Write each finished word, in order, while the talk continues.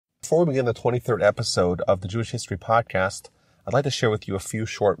Before we begin the 23rd episode of the Jewish History Podcast, I'd like to share with you a few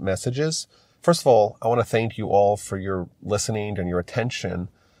short messages. First of all, I want to thank you all for your listening and your attention.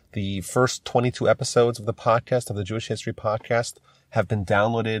 The first 22 episodes of the podcast, of the Jewish History Podcast, have been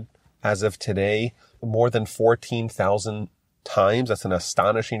downloaded as of today more than 14,000 times. That's an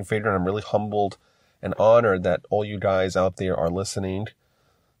astonishing figure, and I'm really humbled and honored that all you guys out there are listening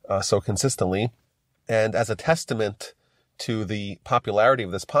so consistently. And as a testament to the popularity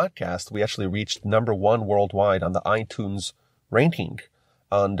of this podcast, we actually reached number 1 worldwide on the iTunes ranking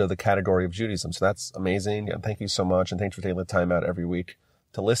under the category of Judaism. So that's amazing. And thank you so much. And thanks for taking the time out every week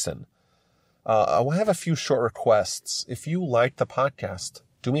to listen. I have a few short requests. If you like the podcast,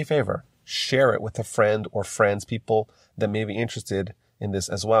 do me a favor, share it with a friend or friends, people that may be interested in this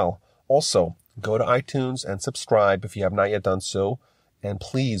as well. Also, go to iTunes and subscribe if you have not yet done so. And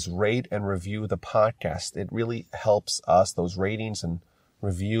please rate and review the podcast. It really helps us. Those ratings and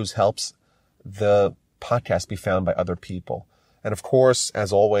reviews helps the podcast be found by other people. And of course,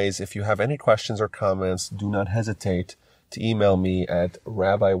 as always, if you have any questions or comments, do not hesitate to email me at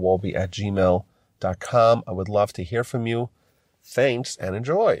rabbiwolbe@gmail.com. I would love to hear from you. Thanks and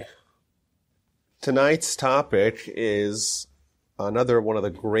enjoy. Tonight's topic is another one of the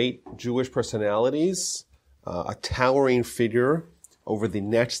great Jewish personalities, a towering figure over the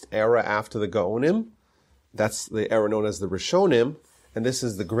next era after the Geonim. That's the era known as the Rishonim. And this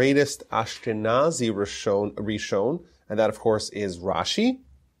is the greatest Ashkenazi Rishon, and that, of course, is Rashi.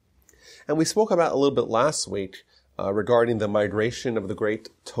 And we spoke about a little bit last week regarding the migration of the great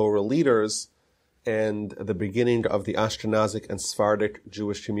Torah leaders and the beginning of the Ashkenazic and Sephardic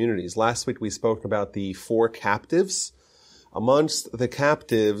Jewish communities. Last week we spoke about the 4 captives. Amongst the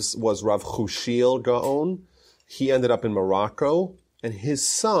captives was Rav Chushiel Gaon. He ended up in Morocco, and his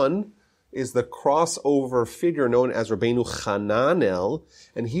son is the crossover figure known as Rabbeinu Hananel,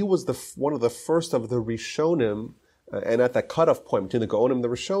 and he was one of the first of the Rishonim, and at that cutoff point between the Geonim and the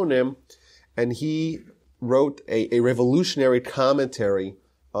Rishonim, and he wrote a revolutionary commentary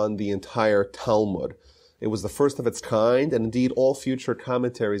on the entire Talmud. It was the first of its kind, and indeed all future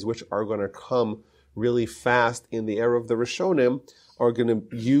commentaries which are going to come really fast in the era of the Rishonim are going to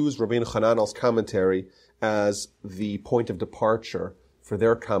use Rabbeinu Hananel's commentary as the point of departure for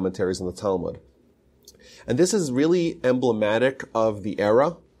their commentaries on the Talmud. And this is really emblematic of the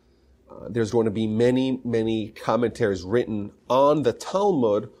era. There's going to be many, many commentaries written on the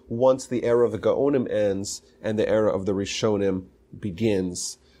Talmud once the era of the Geonim ends and the era of the Rishonim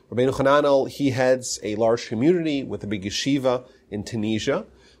begins. Rabbeinu Hananel, he heads a large community with a big yeshiva in Tunisia.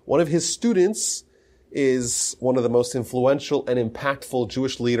 One of his students is one of the most influential and impactful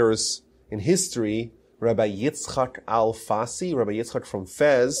Jewish leaders in history, Rabbi Yitzchak al-Fassi, Rabbi Yitzchak from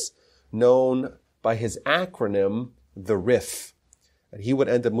Fez, known by his acronym, the RIF. And he would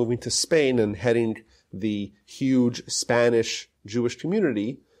end up moving to Spain and heading the huge Spanish Jewish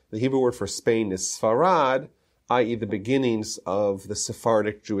community. The Hebrew word for Spain is Sfarad, i.e. the beginnings of the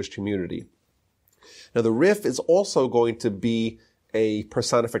Sephardic Jewish community. Now the RIF is also going to be a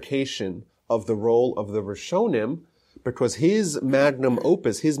personification of the role of the Rishonim, because his magnum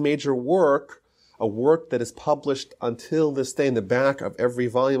opus, his major work, a work that is published until this day in the back of every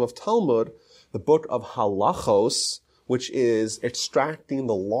volume of Talmud, the book of Halachos, which is extracting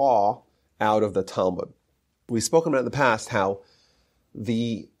the law out of the Talmud. We've spoken about in the past how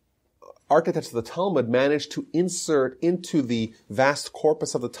the architects of the Talmud managed to insert into the vast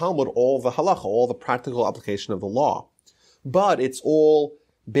corpus of the Talmud all the halacha, all the practical application of the law. But it's all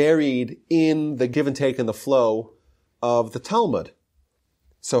buried in the give and take and the flow of the Talmud.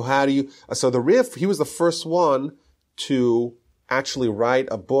 So the RIF, he was the first one to actually write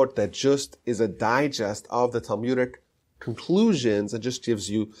a book that just is a digest of the Talmudic conclusions and just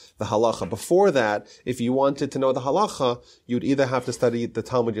gives you the halacha. Before that, if you wanted to know the halacha, you'd either have to study the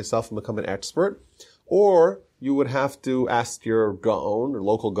Talmud yourself and become an expert, or you would have to ask your Gaon or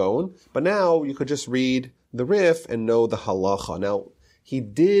local Gaon. But now you could just read the RIF and know the halacha. Now, he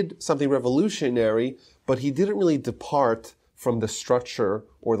did something revolutionary, but he didn't really depart from the structure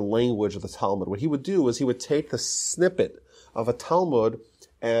or the language of the Talmud. What he would do is he would take the snippet of a Talmud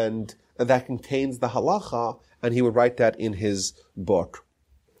and that contains the halacha, and he would write that in his book.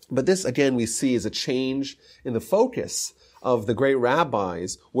 But this, again, we see is a change in the focus of the great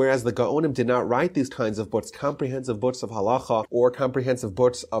rabbis, whereas the Gaonim did not write these kinds of books, comprehensive books of halacha or comprehensive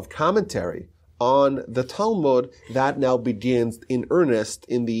books of commentary on the Talmud. That now begins in earnest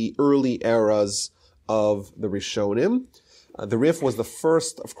in the early eras of the Rishonim. The RIF was the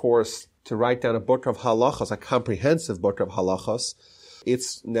first, of course, to write down a book of halachos, a comprehensive book of halachos.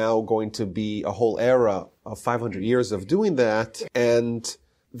 It's now going to be a whole era of 500 years of doing that. And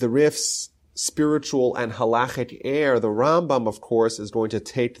the Rif's spiritual and halachic heir, the Rambam, of course, is going to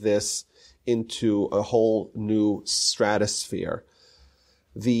take this into a whole new stratosphere.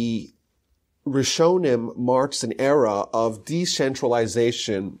 The Rishonim marks an era of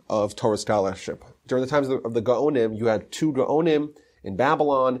decentralization of Torah scholarship. During the times of the Geonim, you had two Geonim in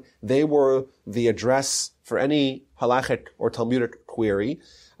Babylon. They were the address for any halachic or Talmudic query.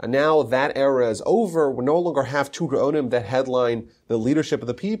 And now that era is over. We no longer have two Geonim that headline the leadership of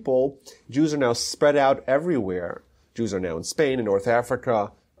the people. Jews are now spread out everywhere. Jews are now in Spain, in North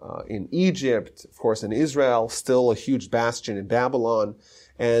Africa, in Egypt, of course in Israel, still a huge bastion in Babylon.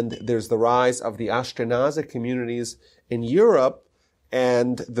 And there's the rise of the Ashkenazic communities in Europe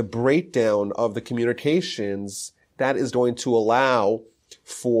and the breakdown of the communications that is going to allow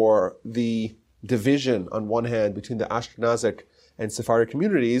for the division on one hand between the Ashkenazic and Sephardic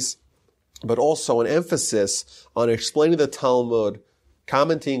communities, but also an emphasis on explaining the Talmud,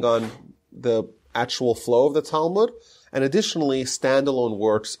 commenting on the actual flow of the Talmud, and additionally standalone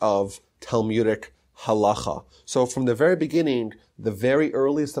works of Talmudic halacha. So from the very beginning, the very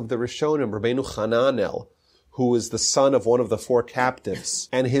earliest of the Rishonim, Rabbeinu Hananel, who is the son of one of the four captives,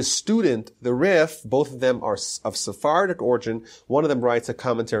 and his student, the Rif, both of them are of Sephardic origin. One of them writes a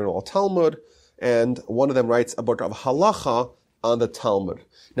commentary on all Talmud, and one of them writes a book of halacha on the Talmud.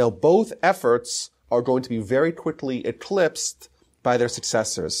 Now, both efforts are going to be very quickly eclipsed by their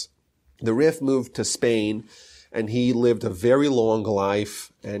successors. The Rif moved to Spain, and he lived a very long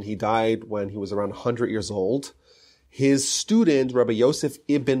life, and he died when he was around 100 years old. His student, Rabbi Yosef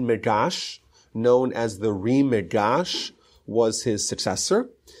ibn Megash, known as the Ri Megash, was his successor.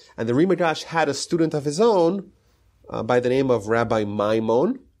 And the Ri Megash had a student of his own by the name of Rabbi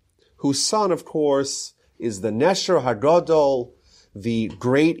Maimon, whose son, of course, is the Nesher HaGadol, the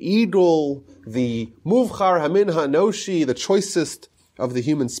great eagle, the Muvchar Hamin HaNoshi, the choicest of the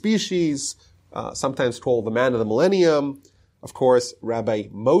human species, sometimes called the man of the millennium. Of course, Rabbi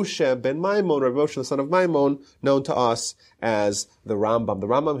Moshe ben Maimon, Rabbi Moshe, the son of Maimon, known to us as the Rambam. The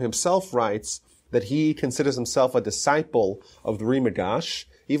Rambam himself writes that he considers himself a disciple of the Ri Megash,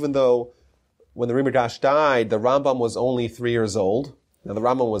 even though when the Ri Megash died, the Rambam was only 3 years old. Now, the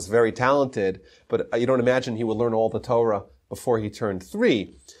Rambam was very talented, but you don't imagine he would learn all the Torah before he turned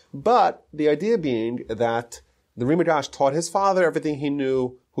 3. But the idea being that the Ri Megash taught his father everything he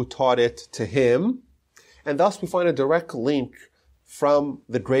knew, who taught it to him. And thus we find a direct link from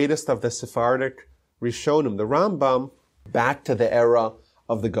the greatest of the Sephardic Rishonim, the Rambam, back to the era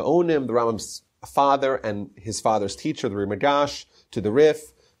of the Geonim, the Rambam's father and his father's teacher, the Ri Megash, to the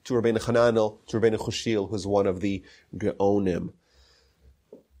Rif, to Rabbeinu Hananel, to Rabbeinu Chushiel, who's one of the Geonim.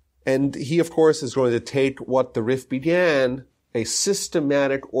 And he, of course, is going to take what the Rif began, a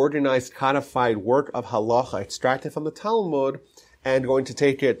systematic, organized, codified work of halacha extracted from the Talmud, and going to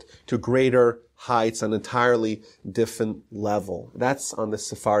take it to greater heights, an entirely different level. That's on the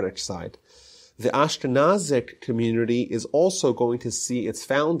Sephardic side. The Ashkenazic community is also going to see its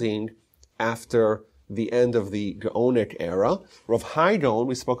founding after the end of the Geonic era. Rav Haidon,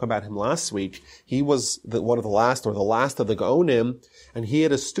 we spoke about him last week, he was one of the last, or the last of the Geonim, and he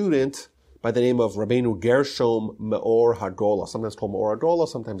had a student by the name of Rabbeinu Gershom Meor Hagola, sometimes called Meor Hagola,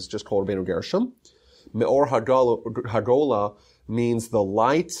 sometimes just called Rabbeinu Gershom. Meor Hagola means the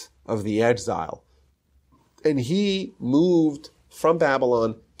light of the exile. And he moved from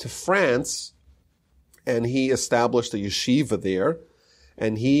Babylon to France, and he established a yeshiva there,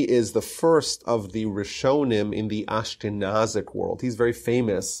 and he is the first of the Rishonim in the Ashkenazic world. He's very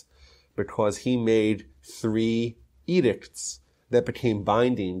famous because he made 3 edicts that became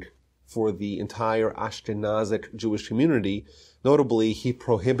binding for the entire Ashkenazic Jewish community. Notably, he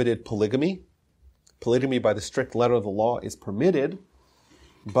prohibited polygamy. Polygamy by the strict letter of the law is permitted,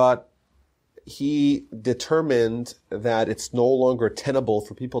 but he determined that it's no longer tenable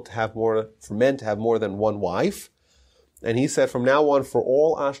for men to have more than one wife. And he said from now on, for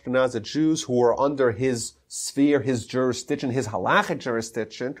all Ashkenazi Jews who are under his sphere, his jurisdiction, his halachic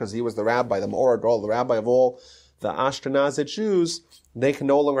jurisdiction, because he was the rabbi, the Meor Hagolah, the rabbi of all the Ashkenazi Jews, they can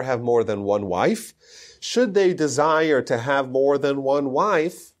no longer have more than one wife. Should they desire to have more than one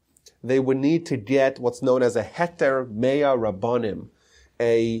wife, they would need to get what's known as a heter mea rabbanim,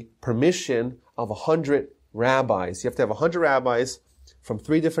 a permission of 100 rabbis. You have to have 100 rabbis from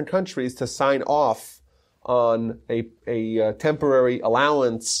 3 different countries to sign off on a temporary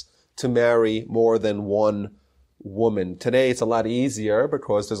allowance to marry more than one woman. Today it's a lot easier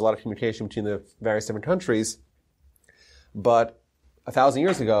because there's a lot of communication between the various different countries. But 1,000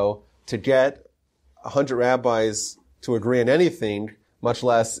 years ago, to get 100 rabbis to agree on anything much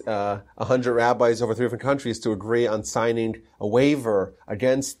less 100 rabbis over 3 different countries to agree on signing a waiver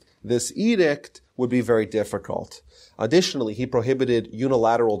against this edict would be very difficult. Additionally, he prohibited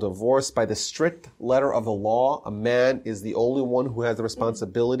unilateral divorce. By the strict letter of the law, a man is the only one who has the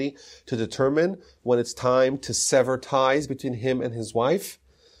responsibility to determine when it's time to sever ties between him and his wife.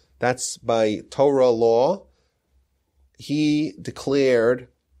 That's by Torah law. He declared,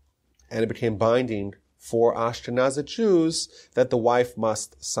 and it became binding for Ashkenazic Jews, that the wife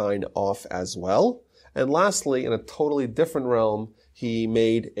must sign off as well. And lastly, in a totally different realm, he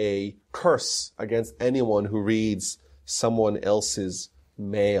made a curse against anyone who reads someone else's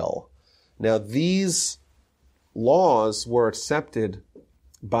mail. Now, these laws were accepted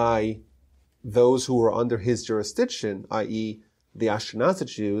by those who were under his jurisdiction, i.e. the Ashkenazic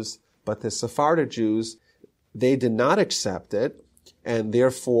Jews, but the Sephardic Jews, they did not accept it, and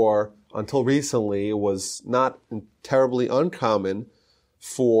therefore, until recently, it was not terribly uncommon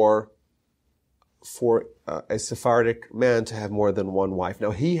for a Sephardic man to have more than one wife.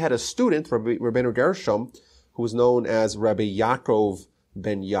 Now, he had a student, Rabbi Gershom, who was known as Rabbi Yaakov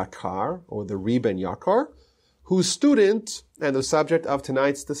ben Yakar, or the Ri ben Yakar, whose student and the subject of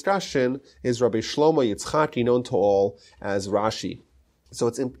tonight's discussion is Rabbi Shlomo Yitzchaki, known to all as Rashi. So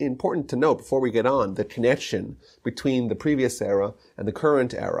it's important to note, before we get on, the connection between the previous era and the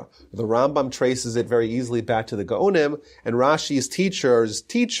current era. The Rambam traces it very easily back to the Geonim, and Rashi's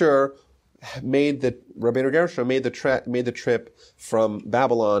teacher Rabbi Gershom made the trip from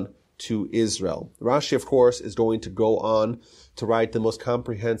Babylon to Israel. Rashi, of course, is going to go on to write the most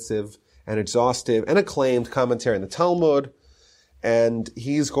comprehensive and exhaustive and acclaimed commentary in the Talmud, and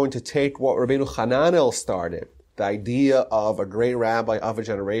he's going to take what Rabbeinu Hananel started, the idea of a great rabbi of a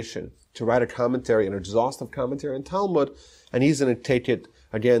generation, to write a commentary, an exhaustive commentary in Talmud, and he's going to take it,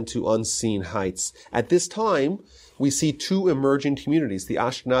 again, to unseen heights. At this time, we see two emerging communities, the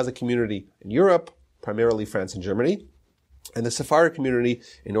Ashkenazic community in Europe, primarily France and Germany, and the Sephardic community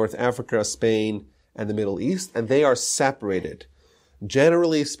in North Africa, Spain, and the Middle East, and they are separated.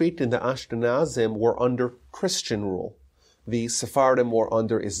 Generally speaking, the Ashkenazim were under Christian rule. The Sephardim were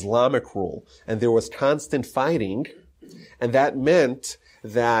under Islamic rule, and there was constant fighting, and that meant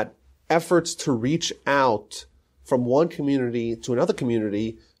that efforts to reach out from one community to another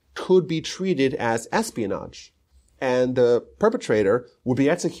community could be treated as espionage, and the perpetrator would be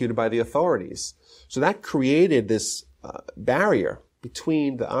executed by the authorities. So that created this barrier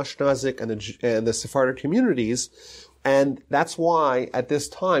between the Ashkenazic and the Sephardic communities, and that's why at this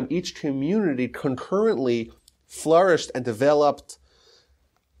time each community concurrently flourished and developed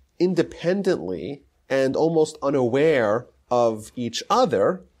independently and almost unaware of each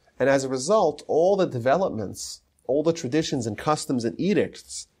other, and as a result, all the developments, all the traditions and customs and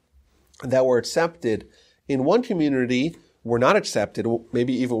edicts that were accepted in one community were not accepted,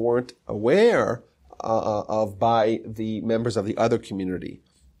 maybe even weren't aware of by the members of the other community.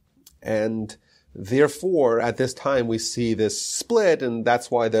 And therefore, at this time, we see this split, and that's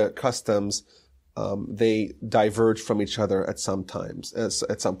why the customs, they diverge from each other at some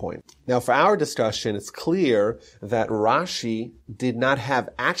point. Now, for our discussion, it's clear that Rashi did not have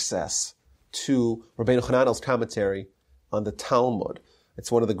access to Rabbeinu Hananel's commentary on the Talmud.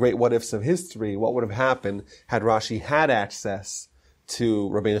 It's one of the great what-ifs of history. What would have happened had Rashi had access to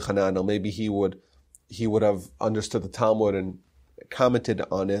Rabbeinu Hananel? Maybe he would have understood the Talmud and commented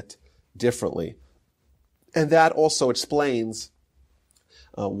on it differently. And that also explains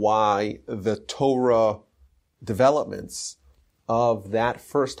why the Torah developments of that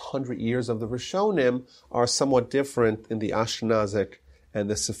first 100 years of the Rishonim are somewhat different in the Ashkenazic and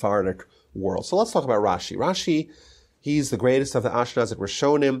the Sephardic world. So let's talk about Rashi. Rashi, he's the greatest of the Ashkenazic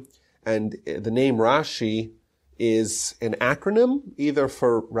Rishonim, and the name Rashi is an acronym either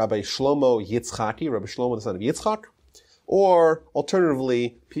for Rabbi Shlomo Yitzchaki, Rabbi Shlomo the son of Yitzchak, or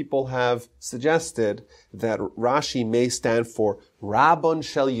alternatively, people have suggested that Rashi may stand for Rabbon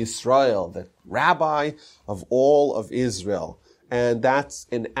Shel Yisrael, the rabbi of all of Israel. And that's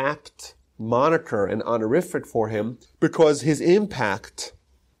an apt moniker and honorific for him because his impact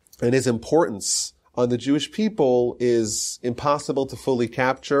and his importance on the Jewish people is impossible to fully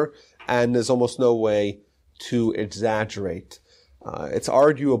capture, and there's almost no way to exaggerate. It's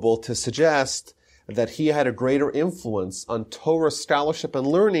arguable to suggest that he had a greater influence on Torah scholarship and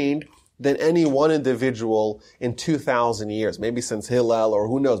learning than any one individual in 2,000 years, maybe since Hillel, or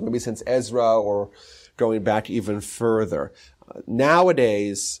who knows, maybe since Ezra, or going back even further.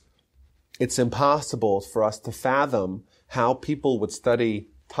 Nowadays, it's impossible for us to fathom how people would study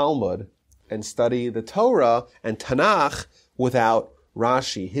Talmud and study the Torah and Tanach without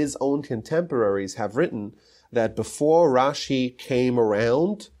Rashi. His own contemporaries have written that before Rashi came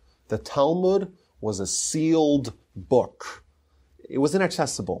around, the Talmud was a sealed book. It was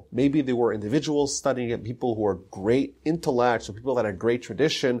inaccessible. Maybe there were individuals studying it, people who were great intellects, or people that had great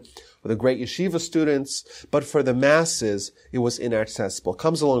tradition, or the great yeshiva students, but for the masses, it was inaccessible.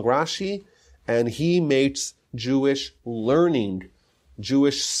 Comes along Rashi, and he makes Jewish learning,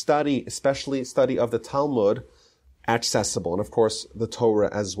 Jewish study, especially study of the Talmud, accessible, and of course, the Torah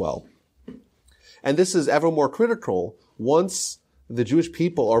as well. And this is ever more critical once the Jewish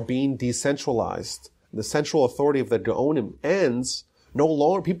people are being decentralized. The central authority of the Geonim ends. No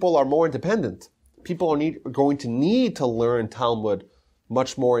longer, people are more independent. People are going to need to learn Talmud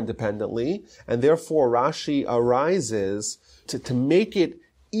much more independently, and therefore Rashi arises to make it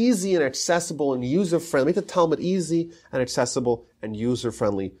easy and accessible and user-friendly, make the Talmud easy and accessible and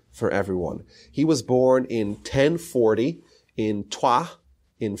user-friendly for everyone. He was born in 1040 in Troyes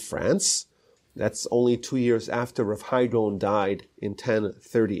in France. That's only 2 years after Rav Haidon died in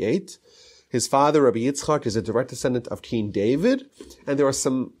 1038. His father, Rabbi Yitzchak, is a direct descendant of King David, and there are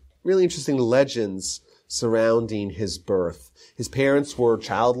some really interesting legends surrounding his birth. His parents were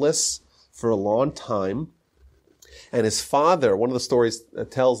childless for a long time, and his father, one of the stories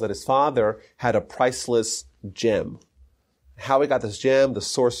tells that his father had a priceless gem. How he got this gem, the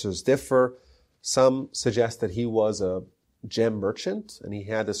sources differ. Some suggest that he was a gem merchant, and he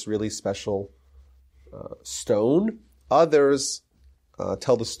had this really special stone. Others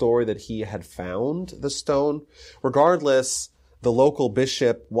tell the story that he had found the stone. Regardless, the local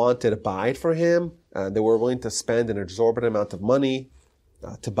bishop wanted to buy it for him. They were willing to spend an exorbitant amount of money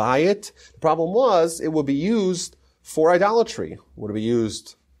to buy it. The problem was it would be used for idolatry. Would it be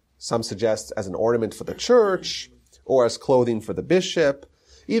used, some suggest, as an ornament for the church or as clothing for the bishop.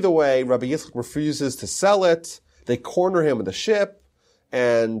 Either way, Rabbi Yitzchak refuses to sell it. They corner him in the ship,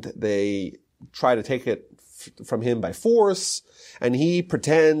 and they try to take it from him by force, and he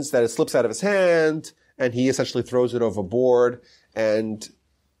pretends that it slips out of his hand, and he essentially throws it overboard, and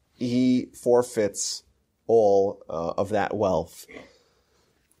he forfeits all of that wealth.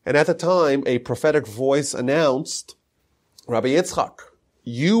 And at the time, a prophetic voice announced, Rabbi Yitzchak,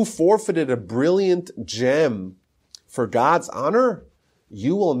 you forfeited a brilliant gem for God's honor.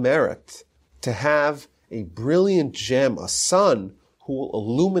 You will merit to have a brilliant gem, a son who will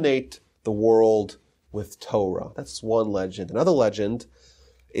illuminate the world with Torah. That's one legend. Another legend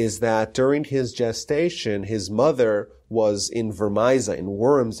is that during his gestation, his mother was in Vermeisa, in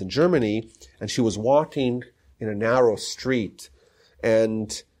Worms in Germany, and she was walking in a narrow street,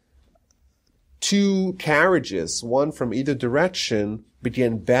 and two carriages, one from either direction,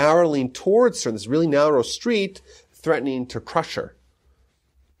 began barreling towards her in this really narrow street, threatening to crush her.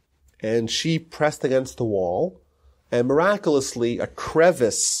 And she pressed against the wall, and miraculously a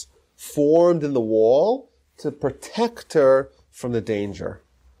crevice formed in the wall to protect her from the danger.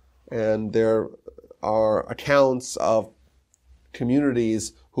 And there are accounts of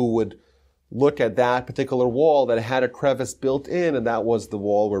communities who would look at that particular wall that had a crevice built in, and that was the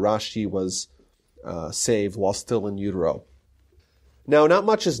wall where Rashi was saved while still in utero. Now, not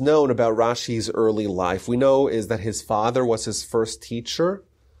much is known about Rashi's early life. We know is that his father was his first teacher,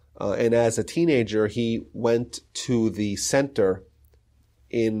 and as a teenager, he went to the center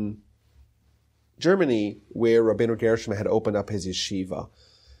in Germany where Rabbeinu Gershom had opened up his yeshiva.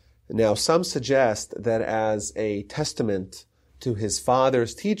 Now, some suggest that as a testament to his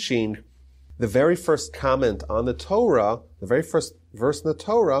father's teaching, the very first comment on the Torah, the very first verse in the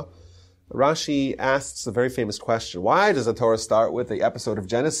Torah, Rashi asks a very famous question. Why does the Torah start with the episode of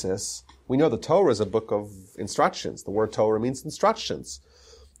Genesis? We know the Torah is a book of instructions. The word Torah means instructions.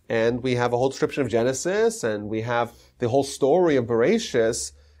 And we have a whole description of Genesis, and we have the whole story of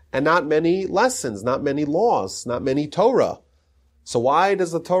Bereshis, and not many lessons, not many laws, not many Torah. So why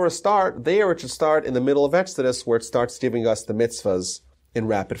does the Torah start there? It should start in the middle of Exodus, where it starts giving us the mitzvahs in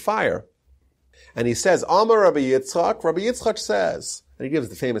rapid fire. And he says, Amar Rabbi Yitzchak says, and he gives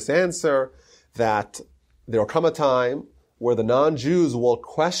the famous answer that there will come a time where the non-Jews will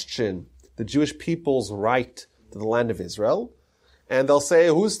question the Jewish people's right to the land of Israel. And they'll say,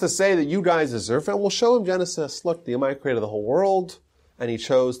 who's to say that you guys deserve it? And we'll show him Genesis. Look, the Almighty created the whole world, and he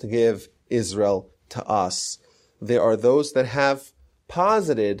chose to give Israel to us. There are those that have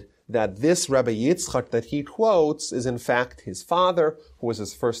posited that this Rabbi Yitzchak that he quotes is in fact his father, who was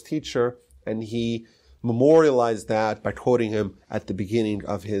his first teacher, and he memorialized that by quoting him at the beginning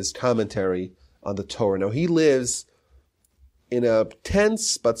of his commentary on the Torah. Now, he lives in a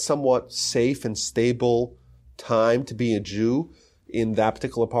tense but somewhat safe and stable time to be a Jew in that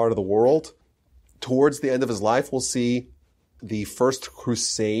particular part of the world. Towards the end of his life, we'll see the first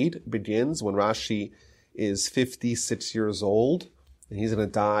crusade begins when Rashi is 56 years old, and he's going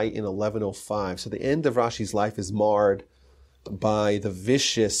to die in 1105. So the end of Rashi's life is marred by the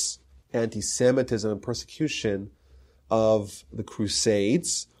vicious anti-Semitism and persecution of the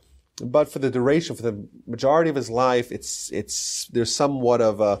Crusades. But for the duration, for the majority of his life, there's somewhat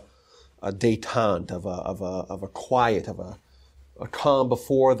of a détente, of a quiet, of a calm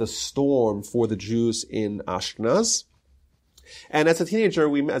before the storm for the Jews in Ashkenaz. And as a teenager,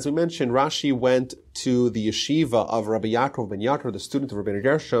 as we mentioned, Rashi went to the yeshiva of Rabbi Yaakov ben Yaakov, the student of Rabbi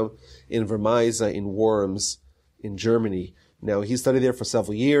Gershom, in Vermaisa in Worms in Germany. Now, he studied there for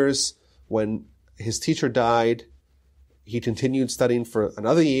several years. When his teacher died, he continued studying for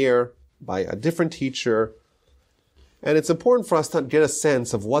another year by a different teacher. And it's important for us to get a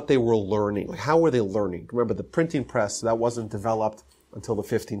sense of what they were learning. Like, how were they learning? Remember, the printing press, that wasn't developed until the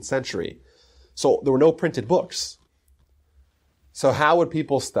 15th century. So there were no printed books. So how would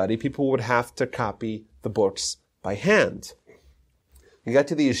people study? People would have to copy the books by hand. You get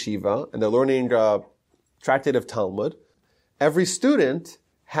to the yeshiva, and they're learning a tractate of Talmud. Every student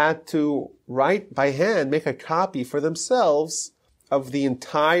had to write by hand, make a copy for themselves of the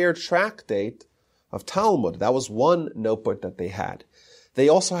entire tractate of Talmud. That was one notebook that they had. They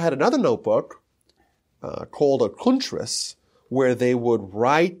also had another notebook called a kuntris, where they would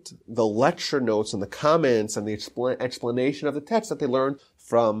write the lecture notes and the comments and the explanation of the text that they learned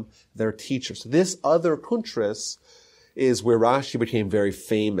from their teachers. This other kuntris is where Rashi became very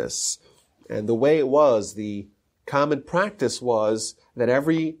famous. And the way it was, the common practice was that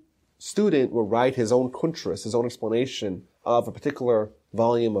every student would write his own kuntris, his own explanation of a particular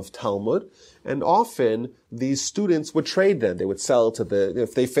volume of Talmud, and often these students would trade them. They would sell to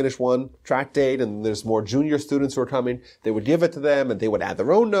if they finish one tractate and there's more junior students who are coming, they would give it to them and they would add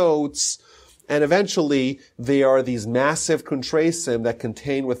their own notes. And eventually, there are these massive kuntrasim that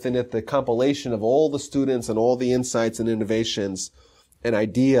contain within it the compilation of all the students and all the insights and innovations and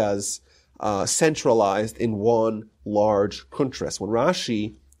ideas centralized in one large kuntris. When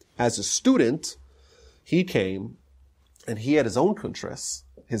Rashi, as a student, he came and he had his own kuntris,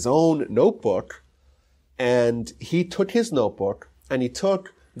 his own notebook, and he took his notebook and he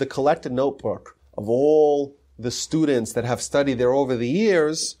took the collected notebook of all the students that have studied there over the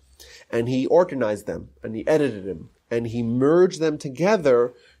years, and he organized them and he edited them and he merged them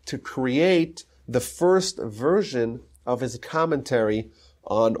together to create the first version of his commentary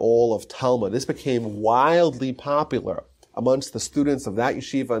on all of Talmud. This became wildly popular amongst the students of that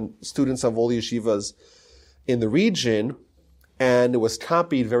yeshiva and students of all the yeshivas in the region, and it was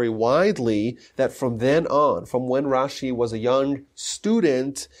copied very widely that from then on, from when Rashi was a young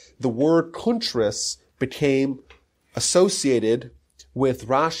student, the word kuntris became associated with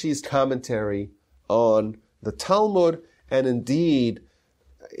Rashi's commentary on the Talmud, and indeed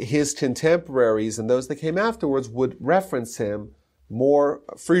his contemporaries and those that came afterwards would reference him more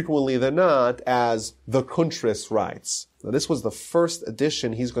frequently than not as the kuntris writes. Now, this was the first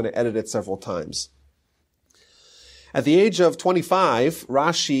edition. He's going to edit it several times. At the age of 25,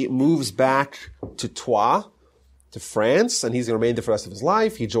 Rashi moves back to Troyes, to France, and he's going to remain there for the rest of his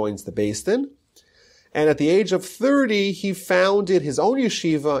life. He joins the Beis Din. And at the age of 30, he founded his own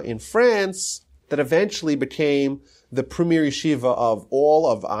yeshiva in France that eventually became the premier yeshiva of all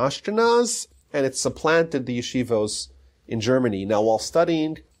of Ashkenaz, and it supplanted the yeshivos in Germany. Now, while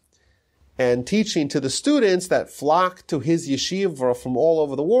studying and teaching to the students that flocked to his yeshiva from all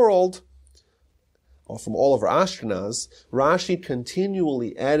over the world, or from all over Ashkenaz, Rashi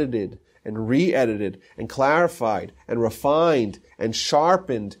continually edited and re-edited and clarified and refined and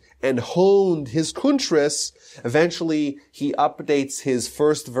sharpened and honed his kuntris. Eventually, he updates his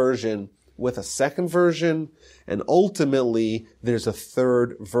first version with a second version, and ultimately, there's a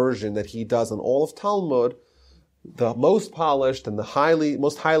third version that he does on all of Talmud, the most polished and the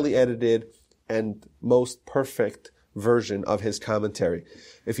most highly edited and most perfect version of his commentary.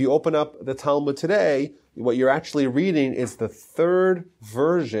 If you open up the Talmud today, what you're actually reading is the third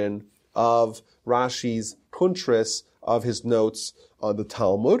version of Rashi's kuntris of his notes on the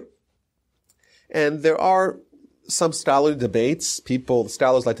Talmud. And there are some scholarly debates.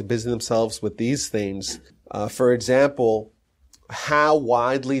 Scholars like to busy themselves with these things. For example, how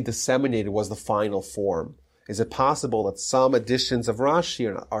widely disseminated was the final form? Is it possible that some editions of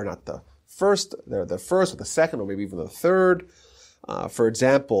Rashi are not the first, they're the first or the second or maybe even the third? For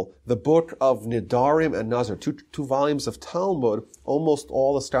example, the book of Nidarim and Nazir, two volumes of Talmud, almost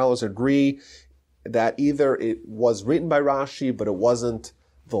all the scholars agree that either it was written by Rashi, but it wasn't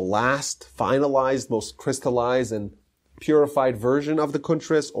the last finalized, most crystallized and purified version of the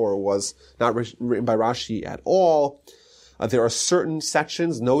kuntris, or it was not written by Rashi at all. There are certain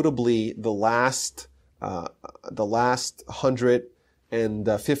sections, notably the last the last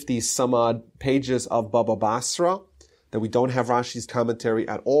 150 some odd pages of Baba Basra, that we don't have Rashi's commentary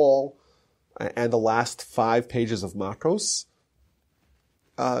at all, and the last 5 pages of Makos.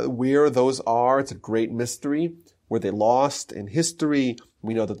 Where those are, it's a great mystery. Were they lost in history?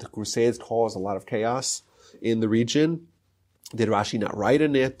 We know that the Crusades caused a lot of chaos in the region. Did Rashi not write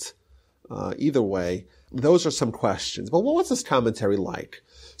in it? Either way, those are some questions. But what's this commentary like?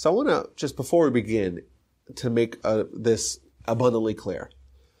 So I want to, just before we begin, to make this abundantly clear.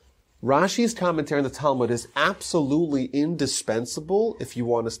 Rashi's commentary on the Talmud is absolutely indispensable if you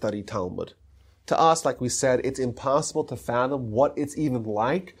want to study Talmud. To us, like we said, it's impossible to fathom what it's even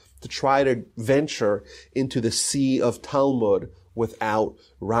like to try to venture into the sea of Talmud without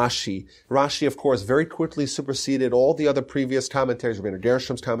Rashi. Rashi, of course, very quickly superseded all the other previous commentaries, Rabbi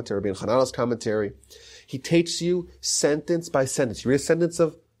Gershom's commentary, Rabbi Hananel's commentary. He takes you sentence by sentence. You read a sentence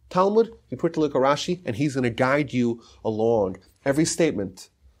of Talmud, you put to look at Rashi, and he's going to guide you along. Every statement,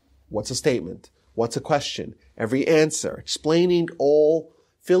 what's a statement? What's a question? Every answer, explaining all,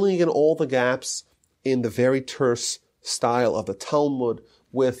 filling in all the gaps in the very terse style of the Talmud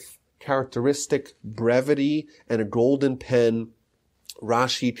with characteristic brevity and a golden pen.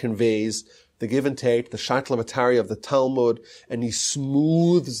 Rashi conveys the give and take, the shaklavatari of the Talmud, and he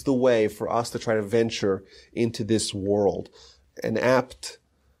smooths the way for us to try to venture into this world. An apt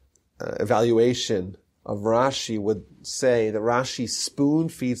evaluation of Rashi would say that Rashi spoon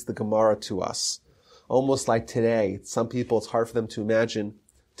feeds the Gemara to us. Almost like today, some people, it's hard for them to imagine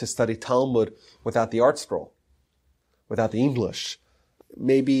to study Talmud without the art scroll, without the English.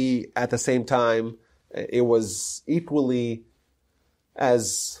 Maybe at the same time, it was equally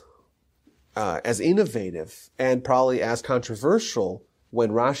as innovative and probably as controversial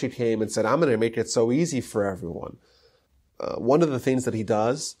when Rashi came and said, I'm going to make it so easy for everyone. One of the things that he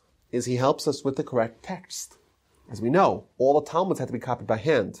does is he helps us with the correct text. As we know, all the Talmuds had to be copied by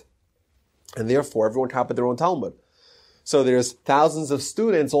hand. And therefore, everyone copied their own Talmud. So there's thousands of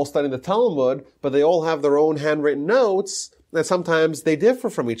students all studying the Talmud, but they all have their own handwritten notes, and sometimes they differ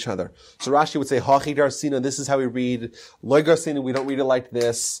from each other. So Rashi would say, Hachi Garsina, this is how we read. Loy Garsina, we don't read it like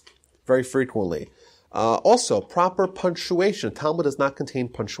this, very frequently. Also, proper punctuation. Talmud does not contain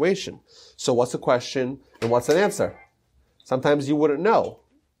punctuation. So what's a question and what's an answer? Sometimes you wouldn't know.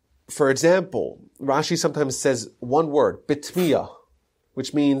 For example, Rashi sometimes says one word, bitmiya,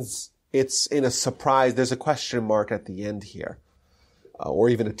 which means it's in a surprise. There's a question mark at the end here, or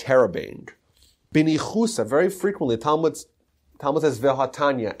even a terabang. Binichusa, very frequently, Talmud says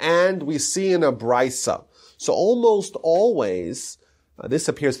vehatanya, and we see in a brisa. So almost always, this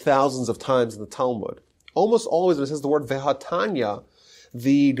appears thousands of times in the Talmud. Almost always when it says the word vehatanya,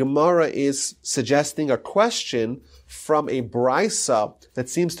 the Gemara is suggesting a question from a brisa that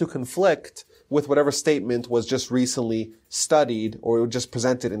seems to conflict with whatever statement was just recently studied or just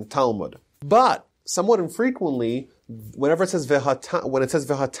presented in the Talmud. But somewhat infrequently, whenever it says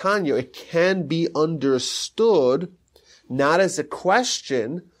vehatanya, it can be understood not as a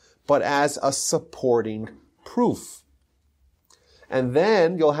question, but as a supporting proof. And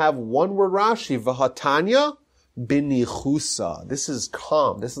then you'll have one word Rashi, vehatanya binichusa. This is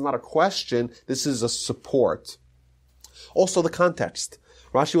calm. This is not a question. This is a support. Also the context.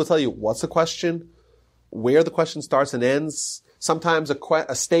 Rashi will tell you what's the question, where the question starts and ends. Sometimes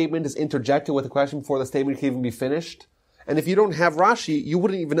a statement is interjected with a question before the statement can even be finished. And if you don't have Rashi, you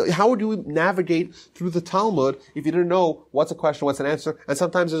wouldn't even know. How would you navigate through the Talmud if you didn't know what's a question, what's an answer? And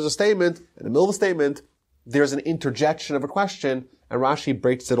sometimes there's a statement, in the middle of the statement, there's an interjection of a question, and Rashi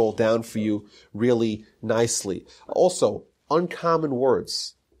breaks it all down for you really nicely. Also, uncommon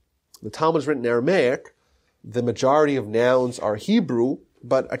words. The Talmud is written in Aramaic. The majority of nouns are Hebrew,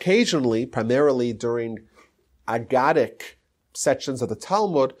 but occasionally, primarily during Agadic sections of the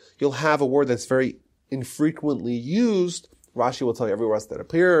Talmud, you'll have a word that's very infrequently used. Rashi will tell you everywhere else that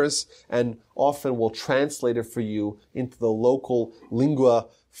appears, and often will translate it for you into the local lingua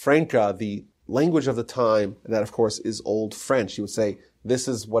franca, the language of the time, and that of course is Old French. He would say, this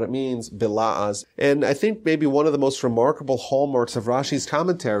is what it means, bila'az. And I think maybe one of the most remarkable hallmarks of Rashi's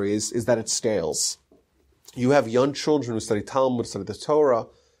commentaries is that it scales. You have young children who study Talmud, study the Torah,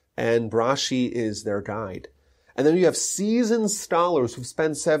 and Rashi is their guide. And then you have seasoned scholars who've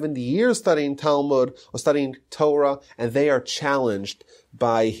spent 70 years studying Talmud or studying Torah, and they are challenged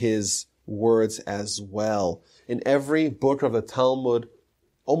by his words as well. In every book of the Talmud,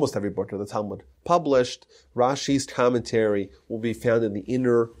 almost every book of the Talmud published, Rashi's commentary will be found in the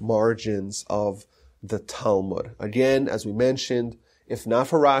inner margins of the Talmud. Again, as we mentioned, if not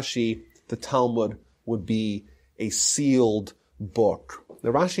for Rashi, the Talmud would be a sealed book.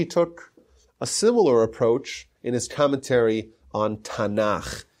 Now, Rashi took a similar approach in his commentary on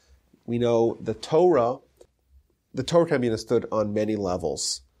Tanach. We know the Torah can be understood on many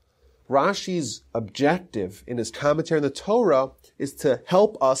levels. Rashi's objective in his commentary on the Torah is to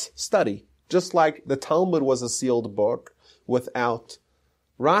help us study. Just like the Talmud was a sealed book without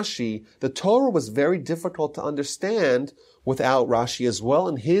Rashi, the Torah was very difficult to understand without Rashi as well.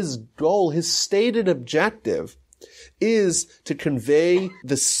 And his goal, his stated objective, is to convey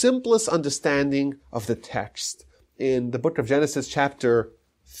the simplest understanding of the text. In the book of Genesis, chapter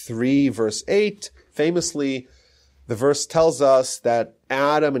 3, verse 8, famously, the verse tells us that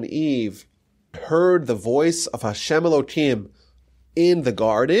Adam and Eve heard the voice of Hashem Elohim in the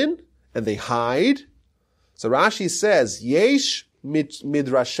garden, and they hide. So Rashi says, Yesh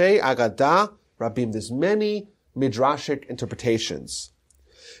midrashei agada rabim. There's many midrashic interpretations.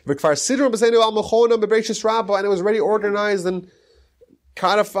 And it was already organized and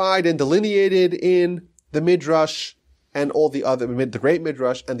codified and delineated in the midrash and all the other, the great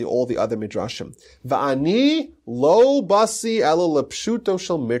midrash and all the other midrashim. Va'ani lo basi elo lepshuto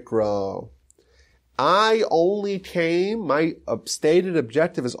shel mikra. I only came, my stated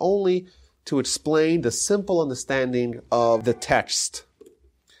objective is only to explain the simple understanding of the text.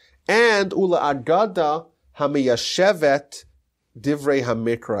 And ula agada hamiyashevet divrei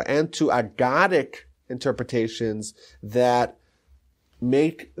hamikra, and to agadic interpretations that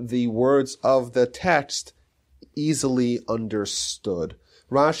make the words of the text easily understood.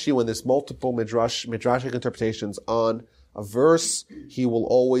 Rashi, when there's multiple midrashic interpretations on a verse, he will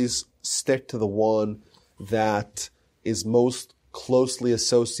always stick to the one that is most closely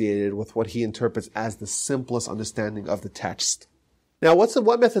associated with what he interprets as the simplest understanding of the text. Now,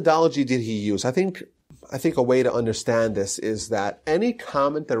 what methodology did he use? I think a way to understand this is that any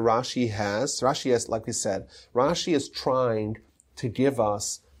comment that Rashi has, like we said, Rashi is trying to give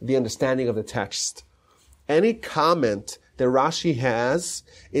us the understanding of the text. Any comment that Rashi has,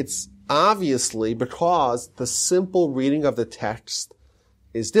 it's obviously because the simple reading of the text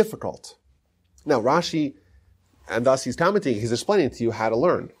is difficult. Now, Rashi, and thus he's commenting, he's explaining to you how to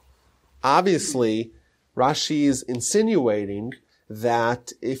learn. Obviously, Rashi is insinuating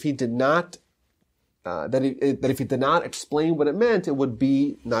that if he did not if he did not explain what it meant, it would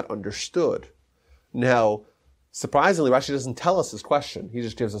be not understood. Now, surprisingly, Rashi doesn't tell us his question. He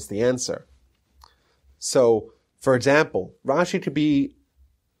just gives us the answer. So, for example, Rashi could be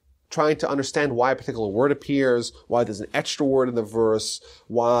trying to understand why a particular word appears, why there's an extra word in the verse,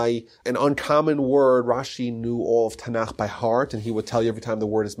 why an uncommon word. Rashi knew all of Tanakh by heart, and he would tell you every time the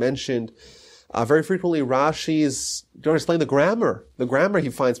word is mentioned. Very frequently, Rashi is going to explain the grammar. The grammar he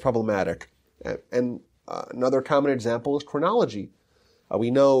finds problematic. And another common example is chronology. We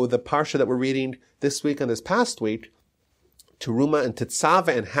know the parsha that we're reading this week and this past week, Teruma and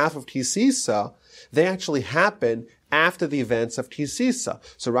Tetzaveh and half of Kisisa, they actually happen after the events of Kisisa.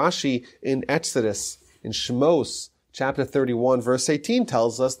 So Rashi in Exodus, in Shemos, chapter 31, verse 18,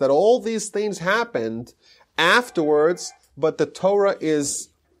 tells us that all these things happened afterwards, but the Torah is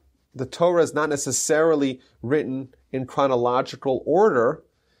not necessarily written in chronological order,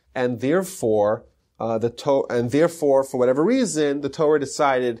 and therefore, for whatever reason, the Torah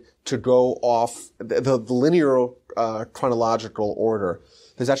decided to go off the linear chronological order.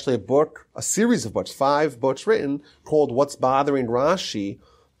 There's actually a series of books, 5 books written called What's Bothering Rashi.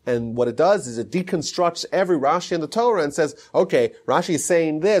 And what it does is it deconstructs every Rashi in the Torah and says, okay, Rashi is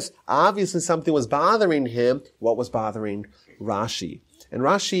saying this. Obviously something was bothering him. What was bothering Rashi? And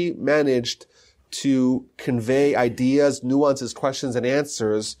Rashi managed to convey ideas, nuances, questions, and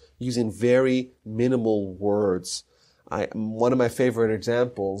answers using very minimal words. One of my favorite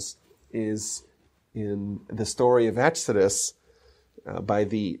examples is in the story of Exodus, by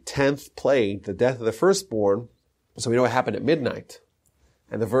the 10th plague, the death of the firstborn. So we know it happened at midnight.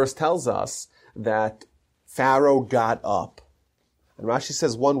 And the verse tells us that Pharaoh got up. And Rashi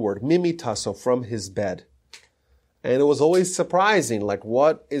says one word, mimitaso, from his bed. And it was always surprising, like,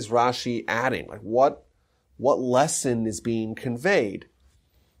 what is Rashi adding? Like, what lesson is being conveyed?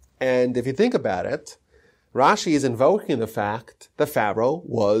 And if you think about it, Rashi is invoking the fact that Pharaoh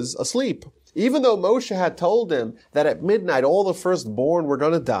was asleep. Even though Moshe had told him that at midnight all the firstborn were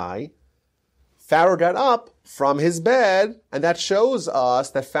going to die, Pharaoh got up from his bed, and that shows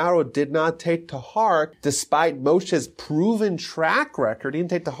us that Pharaoh did not take to heart, despite Moshe's proven track record, he didn't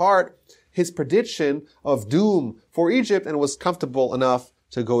take to heart his prediction of doom for Egypt and was comfortable enough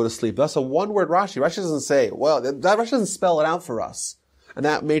to go to sleep. That's a one-word Rashi. Rashi doesn't say, well, that Rashi doesn't spell it out for us. And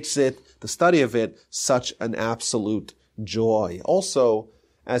that makes it, the study of it, such an absolute joy. Also,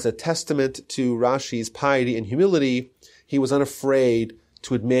 as a testament to Rashi's piety and humility, he was unafraid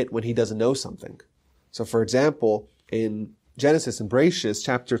to admit when he doesn't know something. So, for example, in Genesis and Bereshit,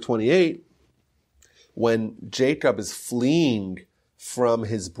 chapter 28, when Jacob is fleeing from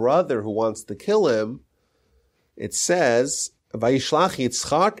his brother who wants to kill him, it says, Vayishlach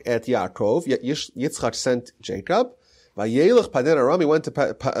Yitzchak et Yaakov. Yitzchak sent Jacob. Vayelech Padan Aram. He went to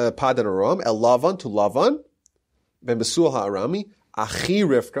Padan Aram. El Lavan, to Lavan. Ben Besul HaArami. Achi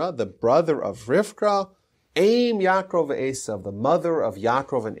Rivka, the brother of Rivka. Aim Yaakov Esav, the mother of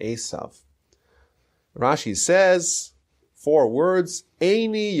Yaakov and Esav. Rashi says, 4 words,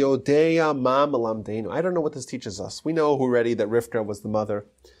 Eini Yodea Ma Melamdeinu. I don't know what this teaches us. We know already that Rivka was the mother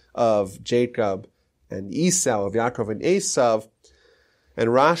of Jacob and Esau, of Yaakov and Esav. And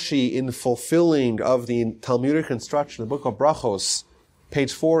Rashi, in fulfilling of the Talmudic instruction, the book of Brachos,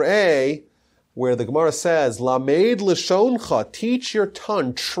 page 4a, where the Gemara says, Lamed Lashoncha, teach your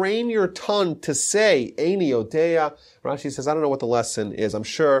tongue, train your tongue to say, Eini Yodea. Rashi says, I don't know what the lesson is. I'm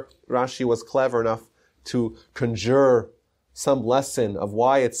sure Rashi was clever enough to conjure some lesson of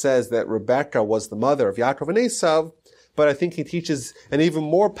why it says that Rebekah was the mother of Yaakov and Esav, but I think he teaches an even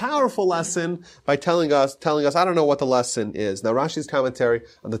more powerful lesson by telling us, I don't know what the lesson is. Now, Rashi's commentary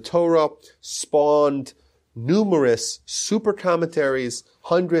on the Torah spawned numerous super commentaries,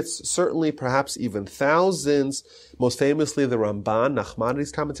 hundreds, certainly perhaps even thousands. Most famously, the Ramban,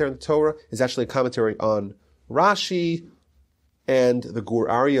 Nachmanides commentary on the Torah, is actually a commentary on Rashi, and the Gur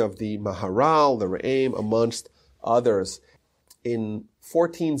Aryeh of the Maharal, the Re'im, amongst others. In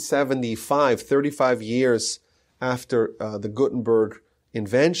 1475, 35 years after the Gutenberg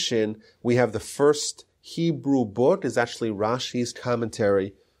invention, we have the first Hebrew book, is actually Rashi's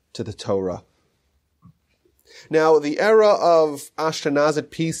commentary to the Torah. Now, the era of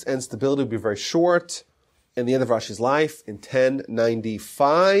Ashkenazic peace and stability will be very short. In the end of Rashi's life, in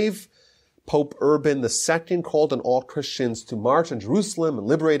 1095, Pope Urban II called on all Christians to march on Jerusalem and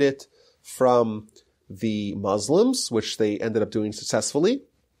liberate it from the Muslims, which they ended up doing successfully.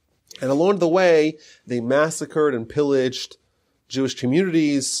 And along the way, they massacred and pillaged Jewish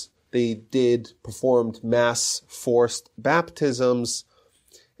communities. They performed mass forced baptisms,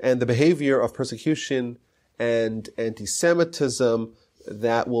 and the behavior of persecution and anti-Semitism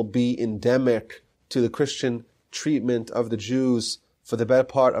that will be endemic to the Christian treatment of the Jews for the better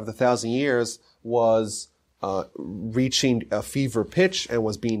part of the 1,000 years was reaching a fever pitch and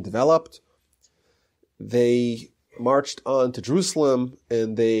was being developed. They marched on to Jerusalem,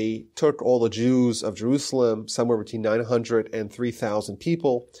 and they took all the Jews of Jerusalem, somewhere between 900 and 3,000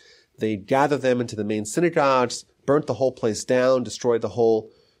 people. They gathered them into the main synagogues, burnt the whole place down, destroyed the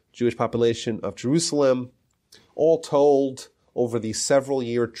whole Jewish population of Jerusalem. All told, over the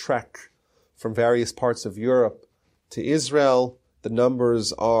several-year trek from various parts of Europe to Israel, the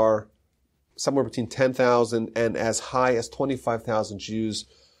numbers are somewhere between 10,000 and as high as 25,000 Jews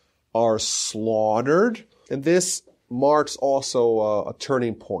are slaughtered. And this marks also a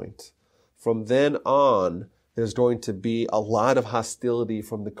turning point. From then on, there's going to be a lot of hostility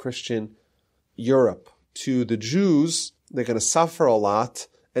from the Christian Europe to the Jews. They're going to suffer a lot,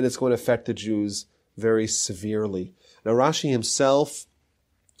 and it's going to affect the Jews very severely. Now, Rashi himself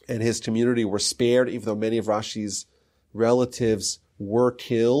and his community were spared, even though many of Rashi's relatives were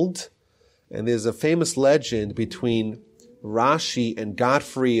killed. And there's a famous legend between Rashi and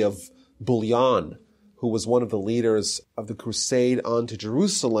Godfrey of Bouillon, who was one of the leaders of the crusade onto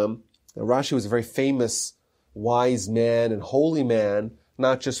Jerusalem. Now, Rashi was a very famous wise man and holy man,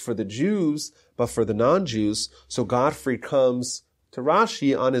 not just for the Jews, but for the non-Jews. So Godfrey comes to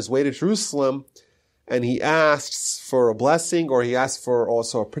Rashi on his way to Jerusalem, and he asks for a blessing, or he asks for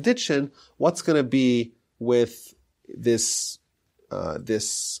also a prediction. What's going to be with this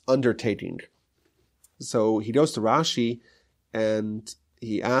undertaking? So he goes to Rashi, and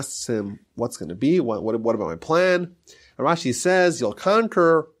he asks him, what's going to be? What about my plan? And Rashi says, you'll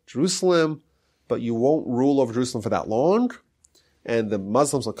conquer Jerusalem, but you won't rule over Jerusalem for that long. And the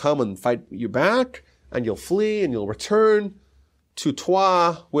Muslims will come and fight you back, and you'll flee, and you'll return to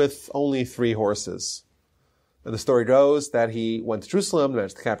Troyes with only 3 horses. And the story goes that he went to Jerusalem,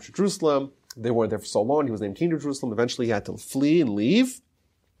 managed to capture Jerusalem. They weren't there for so long. He was named king of Jerusalem. Eventually he had to flee and leave.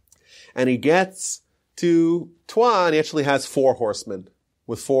 And he gets to Troyes, and he actually has 4 horsemen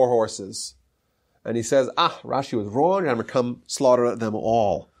with 4 horses. And he says, Rashi was wrong, I'm going to come slaughter them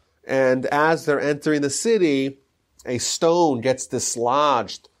all. And as they're entering the city, a stone gets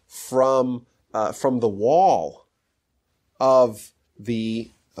dislodged from the wall of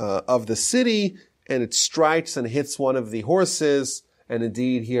the city, and it strikes and hits one of the horses, and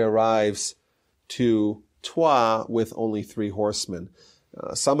indeed he arrives to Troyes with only 3 horsemen.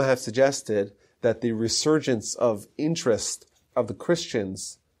 Some have suggested that the resurgence of interest of the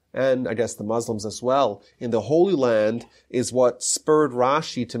Christians, and I guess the Muslims as well, in the Holy Land is what spurred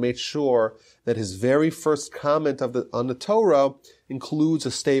Rashi to make sure that his very first comment on the Torah includes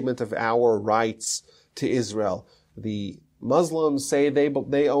a statement of our rights to Israel. The Muslims say they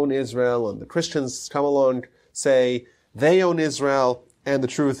own Israel, and the Christians come along, say they own Israel, and the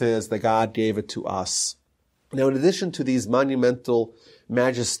truth is that God gave it to us. Now, in addition to these monumental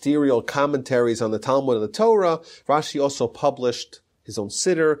magisterial commentaries on the Talmud and the Torah, Rashi also published his own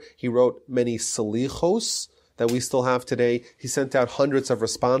siddur. He wrote many salichos that we still have today. He sent out hundreds of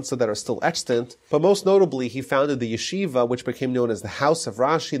responsa that are still extant. But most notably, he founded the yeshiva, which became known as the House of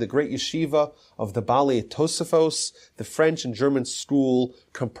Rashi, the great yeshiva of the Balei Tosafos, the French and German school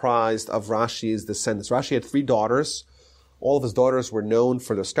comprised of Rashi's descendants. Rashi had 3 daughters. All of his daughters were known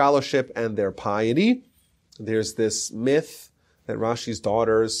for their scholarship and their piety. There's this myth that Rashi's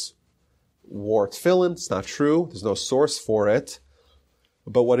daughters wore tefillin. It's not true. There's no source for it.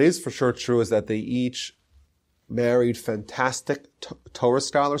 But what is for sure true is that they each married fantastic Torah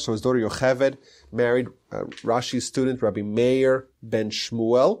scholars. So his daughter Yocheved married Rashi's student Rabbi Meir ben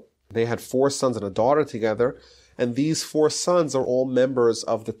Shmuel. They had 4 sons and a daughter together. And these 4 sons are all members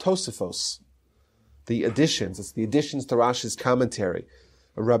of the Tosafos, the additions. It's the additions to Rashi's commentary.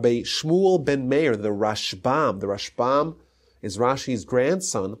 Rabbi Shmuel ben Meir, the Rashbam. The Rashbam is Rashi's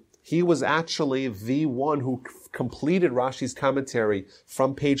grandson. He was actually the one who completed Rashi's commentary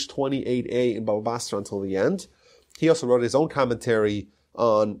from page 28a in Baba Basra until the end. He also wrote his own commentary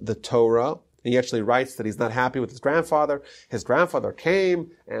on the Torah. He actually writes that he's not happy with his grandfather. His grandfather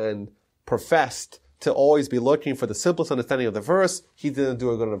came and professed to always be looking for the simplest understanding of the verse. He didn't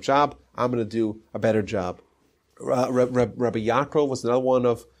do a good enough job. I'm going to do a better job. Rabbi Yaakov was another one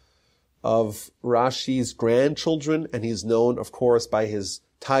of Rashi's grandchildren, and he's known, of course, by his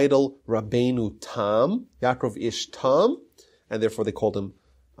title Rabbeinu Tam, Yaakov Ish Tam, and therefore they called him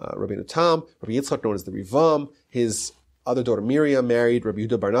Rabbeinu Tam. Rabbi Yitzchak, known as the Rivam. His other daughter Miriam married Rabbi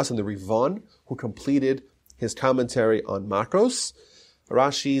Yehuda Bar Nassan, the Rivan, who completed his commentary on Makros.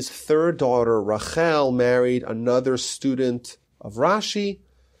 Rashi's 3rd daughter Rachel married another student of Rashi,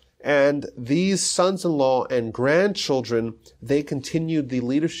 and these sons-in-law and grandchildren, they continued the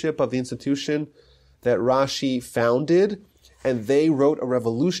leadership of the institution that Rashi founded, and they wrote a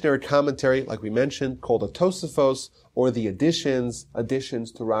revolutionary commentary, like we mentioned, called the Tosafos, or the additions to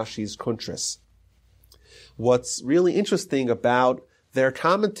Rashi's Kuntris. What's really interesting about their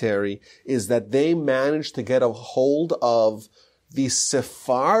commentary is that they managed to get a hold of the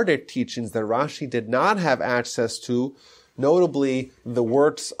Sephardic teachings that Rashi did not have access to, notably the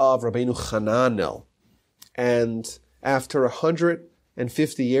works of Rabbeinu Hananel. And after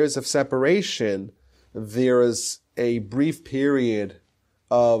 150 years of separation, there is a brief period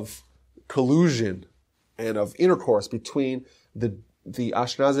of collusion and of intercourse between the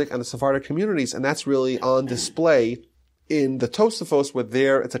Ashkenazic and the Sephardic communities, and that's really on display in the Tosafos,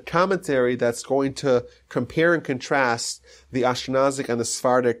 it's a commentary that's going to compare and contrast the Ashkenazic and the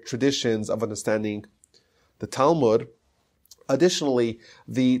Sephardic traditions of understanding the Talmud. Additionally,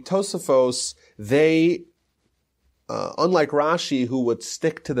 the Tosafos, they, unlike Rashi, who would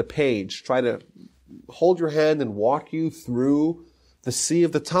stick to the page, try to hold your hand and walk you through the sea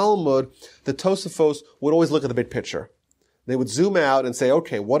of the Talmud, the Tosafos would always look at the big picture. They would zoom out and say,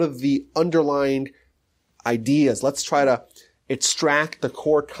 okay, what are the underlying ideas? Let's try to extract the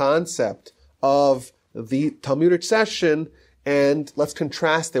core concept of the Talmudic session, and let's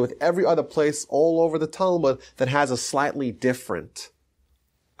contrast it with every other place all over the Talmud that has a slightly different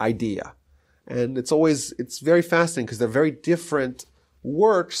idea. And it's very fascinating because they're very different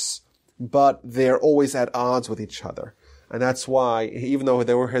works, but they're always at odds with each other. And that's why, even though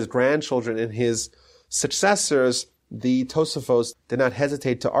they were his grandchildren and his successors, the Tosafos did not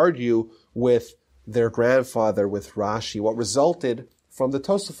hesitate to argue with their grandfather, with Rashi. What resulted from the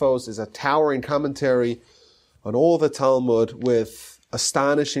Tosafos is a towering commentary on all the Talmud with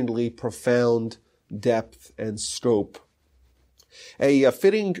astonishingly profound depth and scope. A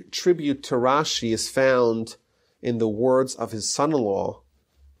fitting tribute to Rashi is found in the words of his son-in-law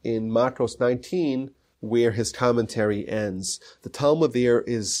in Makros 19, where his commentary ends. The Talmud there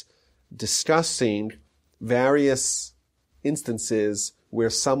is discussing various instances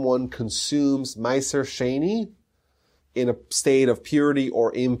where someone consumes Meiser Sheni in a state of purity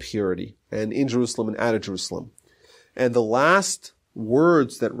or impurity, and in Jerusalem and out of Jerusalem. And the last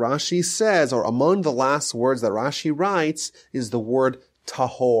words that Rashi says, or among the last words that Rashi writes, is the word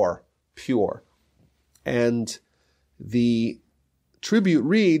tahor, pure. And the tribute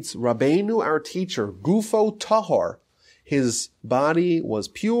reads, Rabbeinu, our teacher, gufo tahor, his body was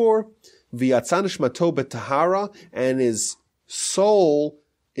pure, v'yatzan nishmato betahara, and his soul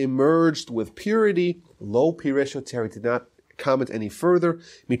emerged with purity. Lo pirishoter, did not comment any further.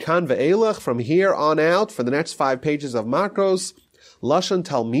 Mikan ve'elach, from here on out, for the next 5 pages of Makros, Lashon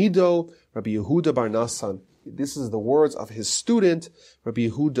Talmido, Rabbi Yehuda bar Nassan. This is the words of his student, Rabbi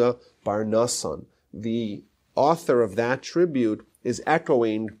Yehuda bar Nassan. The author of that tribute is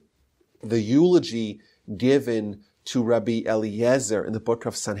echoing the eulogy given to Rabbi Eliezer in the book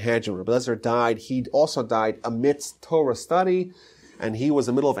of Sanhedrin. Rabbi Eliezer died. He also died amidst Torah study, and he was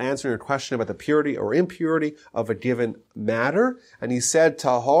in the middle of answering a question about the purity or impurity of a given matter. And he said,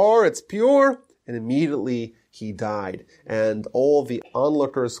 Tahor, it's pure. And immediately he died. And all the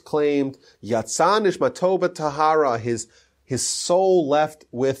onlookers claimed, Yatzah nishmato b'tahara, his soul left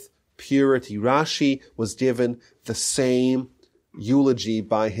with purity. Rashi was given the same eulogy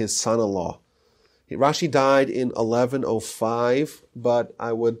by his son-in-law. Rashi died in 1105, but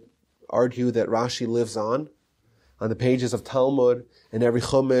I would argue that Rashi lives on the pages of Talmud, and every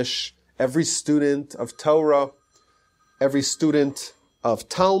Chumash, every student of Torah, every student of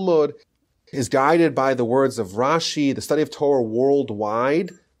Talmud is guided by the words of Rashi. The study of Torah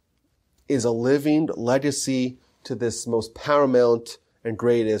worldwide is a living legacy to this most paramount and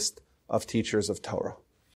greatest of teachers of Torah.